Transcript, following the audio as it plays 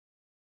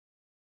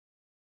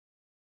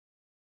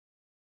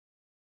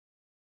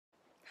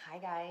Hi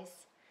guys,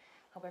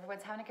 hope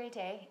everyone's having a great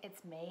day.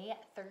 It's May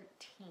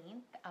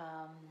 13th.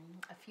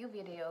 A few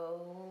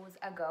videos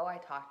ago I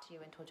talked to you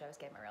and told you I was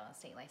getting my real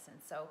estate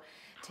license. So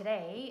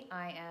today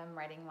I am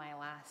writing my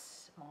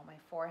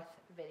fourth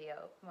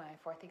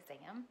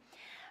exam.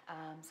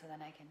 So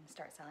then I can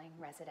start selling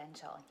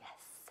residential,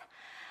 yes.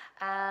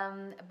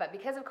 But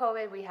because of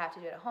COVID, we have to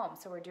do it at home.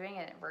 So we're doing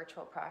it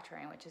virtual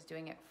proctoring, which is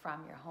doing it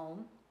from your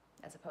home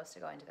as opposed to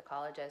going to the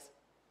colleges.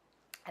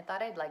 I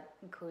thought I'd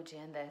include you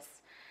in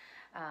this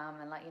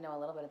and let you know a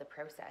little bit of the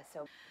process.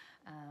 So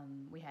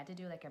we had to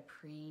do like a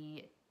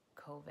pre-test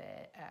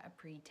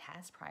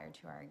prior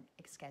to our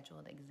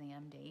scheduled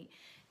exam date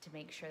to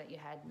make sure that you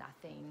had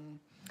nothing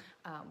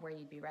where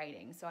you'd be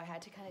writing. So I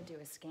had to kind of do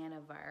a scan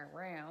of our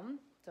room.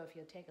 So if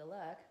you'll take a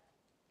look,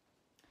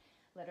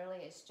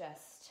 literally it's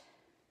just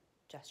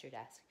your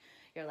desk.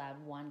 You're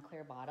allowed one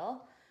clear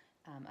bottle.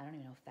 I don't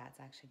even know if that's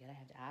actually good, I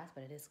have to ask,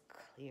 but it is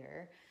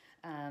clear.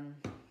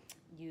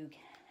 You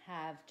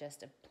have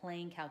just a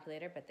plain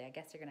calculator, but I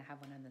guess they're gonna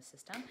have one in the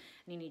system, and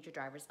you need your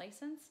driver's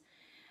license.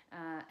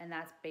 And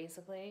that's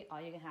basically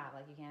all you can have.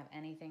 Like, you can't have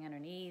anything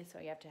underneath, so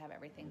you have to have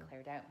everything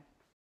cleared out.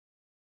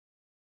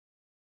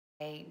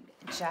 I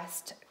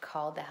just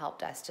called the help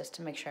desk just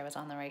to make sure I was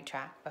on the right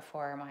track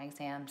before my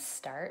exam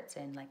starts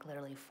in like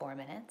literally 4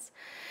 minutes.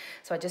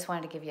 So I just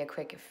wanted to give you a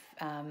quick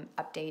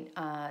update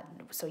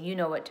so you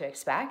know what to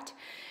expect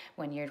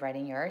when you're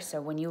writing yours.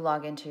 So when you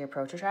log into your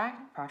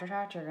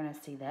ProtoTrack, you're gonna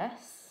see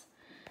this.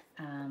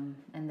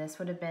 And this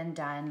would have been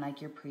done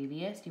like your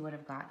previous. You had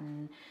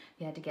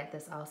to get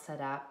this all set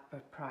up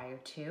prior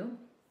to.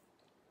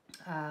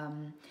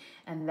 And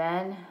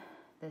then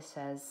this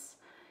says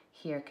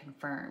here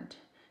confirmed.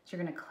 So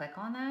you're gonna click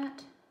on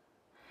that,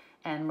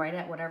 and right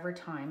at whatever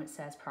time it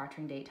says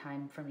proctoring date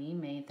time for me,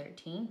 May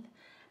 13th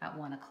at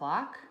 1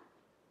 o'clock.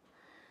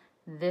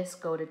 This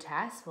go to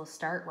test will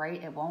start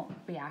right. It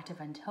won't be active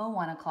until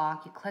 1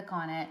 o'clock. You click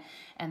on it,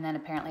 and then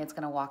apparently it's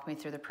going to walk me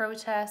through the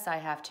process. I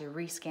have to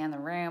rescan the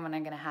room, and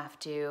I'm going to have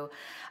to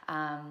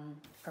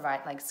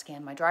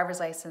scan my driver's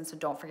license. So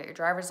don't forget your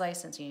driver's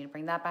license. You need to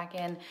bring that back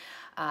in.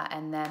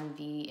 And then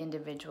the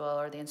individual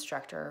or the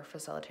instructor or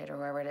facilitator,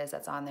 whoever it is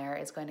that's on there,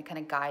 is going to kind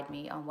of guide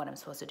me on what I'm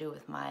supposed to do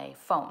with my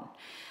phone.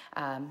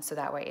 So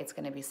that way it's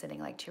going to be sitting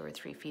like 2 or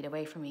 3 feet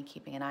away from me,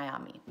 keeping an eye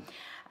on me.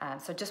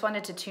 So just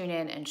wanted to tune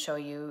in and show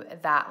you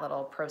that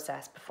little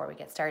process before we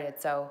get started.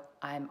 So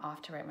I'm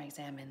off to write my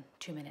exam in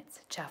 2 minutes.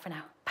 Ciao for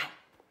now. Bye.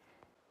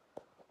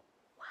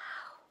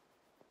 Wow,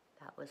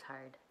 that was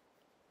hard.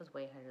 It was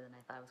way harder than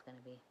I thought it was going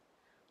to be.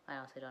 I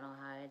also don't know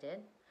how I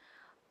did.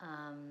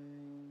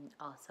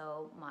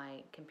 Also,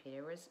 my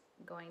computer was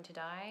going to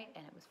die,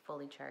 and it was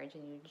fully charged,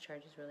 and the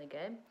charge is really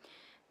good.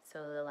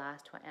 So the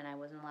last one, and I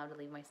wasn't allowed to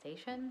leave my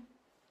station.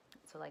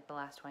 So like the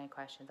last 20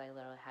 questions, I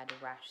literally had to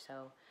rush.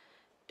 So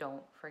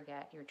don't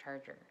forget your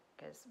charger,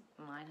 because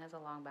mine has a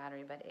long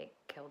battery, but it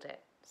killed it.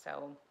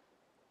 So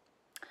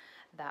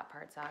that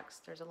part sucks.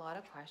 There's a lot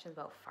of questions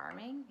about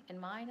farming in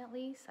mine, at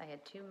least. I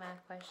had 2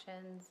 math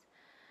questions,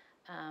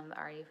 the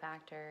RU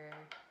factor,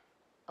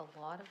 a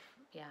lot of,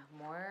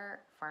 more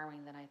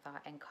farming than I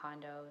thought, and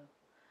condo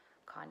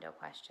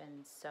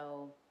questions.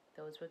 So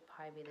those would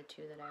probably be the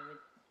 2 that I would,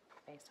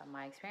 based on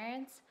my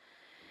experience.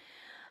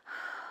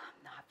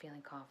 I'm not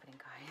feeling confident,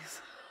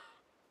 guys.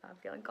 Not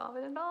feeling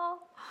confident at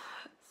all.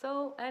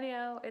 So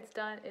anyhow, it's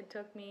done. It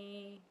took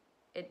me,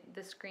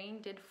 the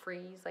screen did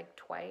freeze like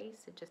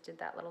twice. It just did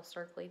that little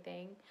circly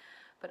thing.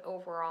 But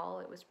overall,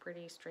 it was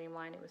pretty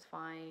streamlined. It was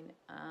fine.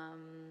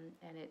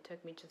 And it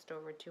took me just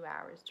over 2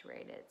 hours to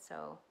rate it.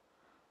 So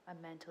I'm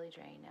mentally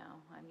drained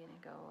now. I'm gonna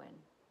go and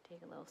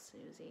take a little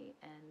snoozy,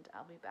 and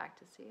I'll be back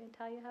to see and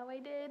tell you how I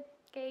did.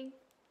 Okay,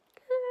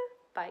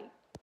 bye.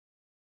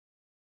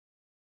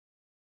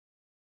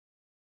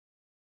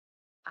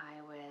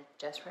 I was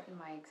just written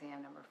my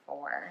exam number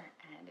 4,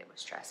 and it was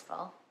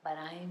stressful, but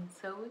I'm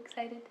so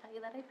excited to tell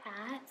you that I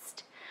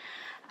passed.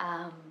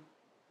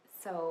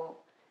 So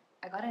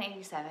I got an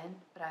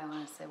 87, but I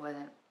honestly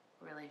wasn't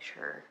really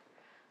sure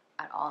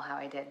at all how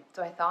I did.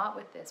 So I thought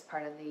with this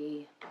part of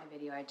my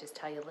video, I'd just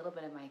tell you a little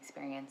bit of my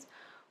experience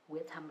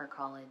with Humber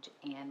College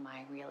and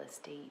my real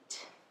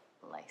estate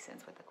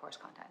license with the course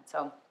content.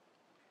 So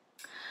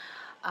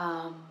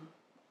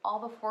all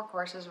the 4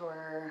 courses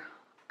were,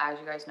 as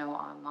you guys know,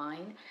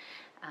 online.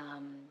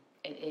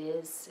 It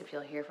is, if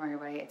you'll hear from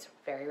everybody, it's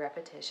very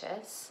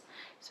repetitious.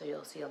 So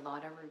you'll see a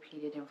lot of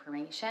repeated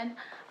information.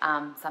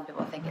 Some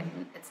people think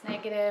it's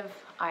negative.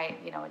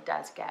 It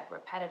does get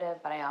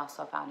repetitive, but I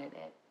also found it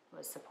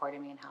was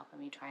supporting me and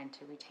helping me trying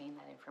to retain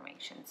that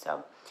information.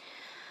 So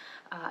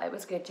it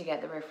was good to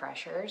get the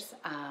refreshers.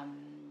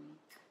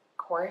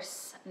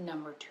 Course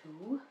number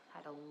 2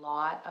 had a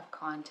lot of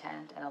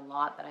content and a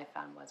lot that I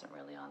found wasn't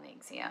really on the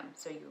exam.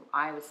 So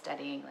I was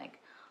studying like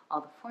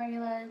all the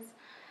formulas,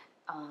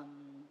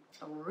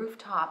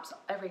 rooftops,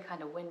 every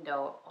kind of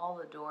window, all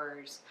the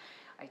doors.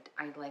 I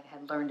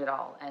had learned it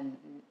all, and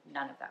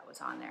none of that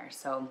was on there.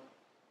 So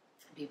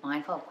be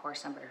mindful of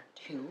course number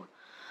 2.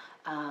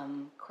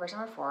 Course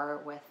number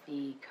 4 with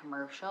the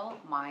commercial,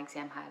 my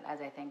exam had,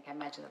 as I think I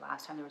mentioned the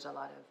last time, there was a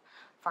lot of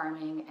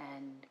farming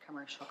and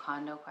commercial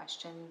condo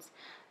questions,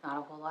 not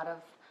a whole lot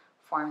of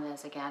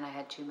formulas. Again, I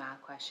had 2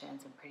 math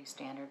questions and pretty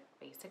standard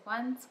basic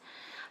ones.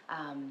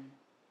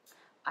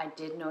 I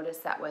did notice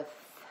that with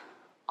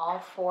all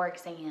 4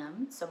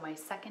 exams, so my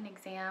second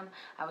exam,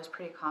 I was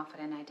pretty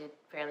confident I did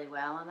fairly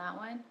well on that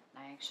one.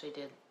 I actually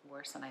did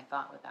worse than I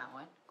thought with that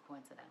one,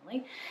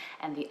 coincidentally.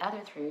 And the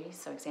other 3,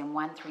 so exam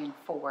 1, 3, and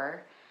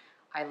 4,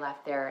 I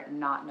left there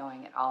not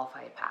knowing at all if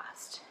I had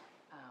passed.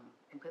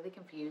 Completely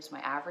confused. My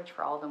average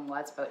for all of them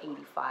was about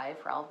 85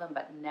 for all of them,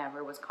 but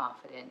never was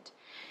confident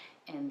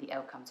in the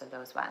outcomes of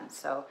those ones.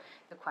 So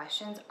the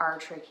questions are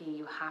tricky.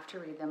 You have to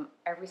read them.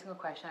 Every single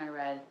question I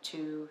read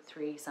 2,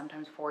 3,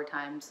 sometimes 4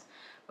 times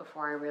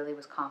before I really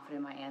was confident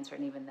in my answer,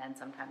 and even then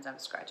sometimes I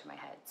was scratching my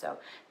head. So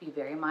be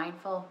very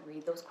mindful,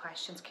 read those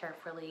questions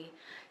carefully,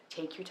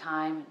 take your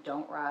time,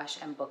 don't rush,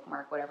 and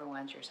bookmark whatever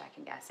ones you're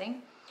second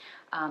guessing.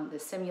 The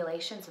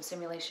simulation, so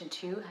simulation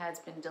 2 has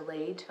been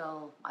delayed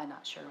till, I'm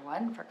not sure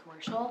when, for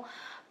commercial,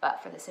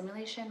 but for the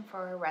simulation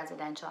for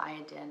residential I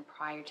had done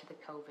prior to the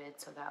COVID,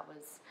 so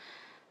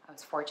I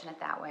was fortunate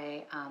that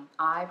way.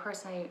 I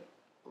personally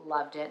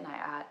loved it, and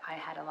I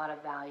had a lot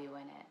of value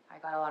in it. I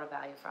got a lot of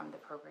value from the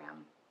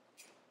program.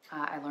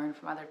 I learned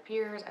from other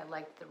peers. I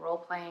liked the role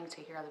playing,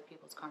 to hear other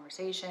people's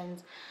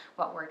conversations,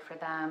 what worked for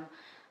them,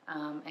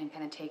 and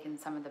kind of taking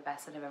some of the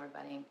best out of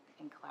everybody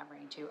and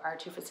collaborating too. Our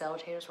 2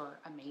 facilitators were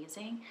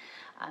amazing,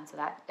 so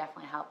that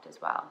definitely helped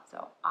as well.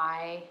 So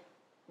I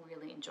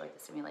really enjoyed the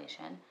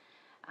simulation.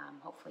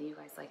 Hopefully you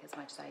guys like as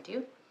much as I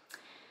do.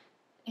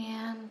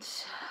 And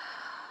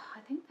I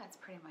think that's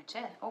pretty much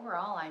it.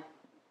 Overall, I'm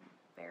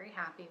very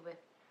happy with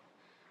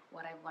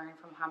what I've learned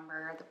from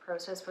Humber. The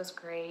process was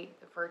great.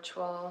 The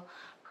virtual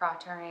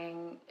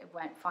proctoring, it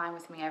went fine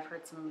with me. I've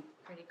heard some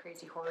pretty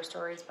crazy horror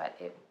stories, but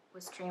it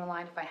was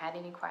streamlined. If I had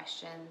any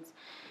questions,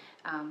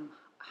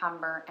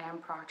 Humber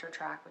and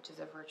ProctorTrack, which is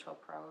a virtual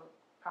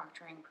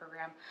proctoring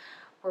program,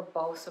 were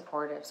both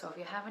supportive. So if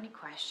you have any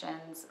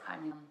questions,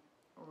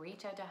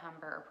 reach out to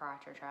Humber or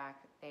ProctorTrack.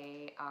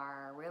 They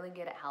are really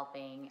good at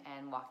helping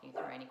and walking you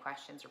through any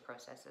questions or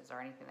processes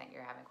or anything that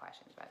you're having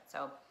questions about.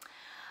 So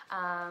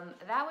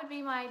that would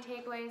be my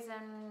takeaways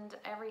and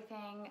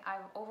everything.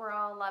 I've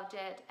overall loved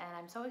it, and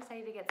I'm so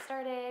excited to get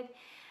started.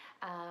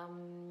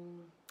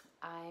 I'm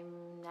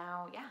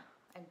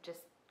just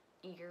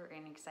eager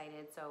and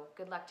excited. So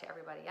good luck to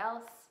everybody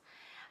else,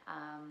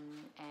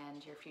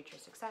 and your future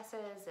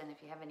successes. And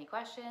if you have any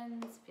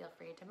questions, feel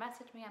free to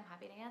message me. I'm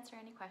happy to answer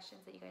any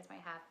questions that you guys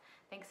might have.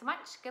 Thanks so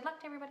much. Good luck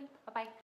to everybody. Bye-bye.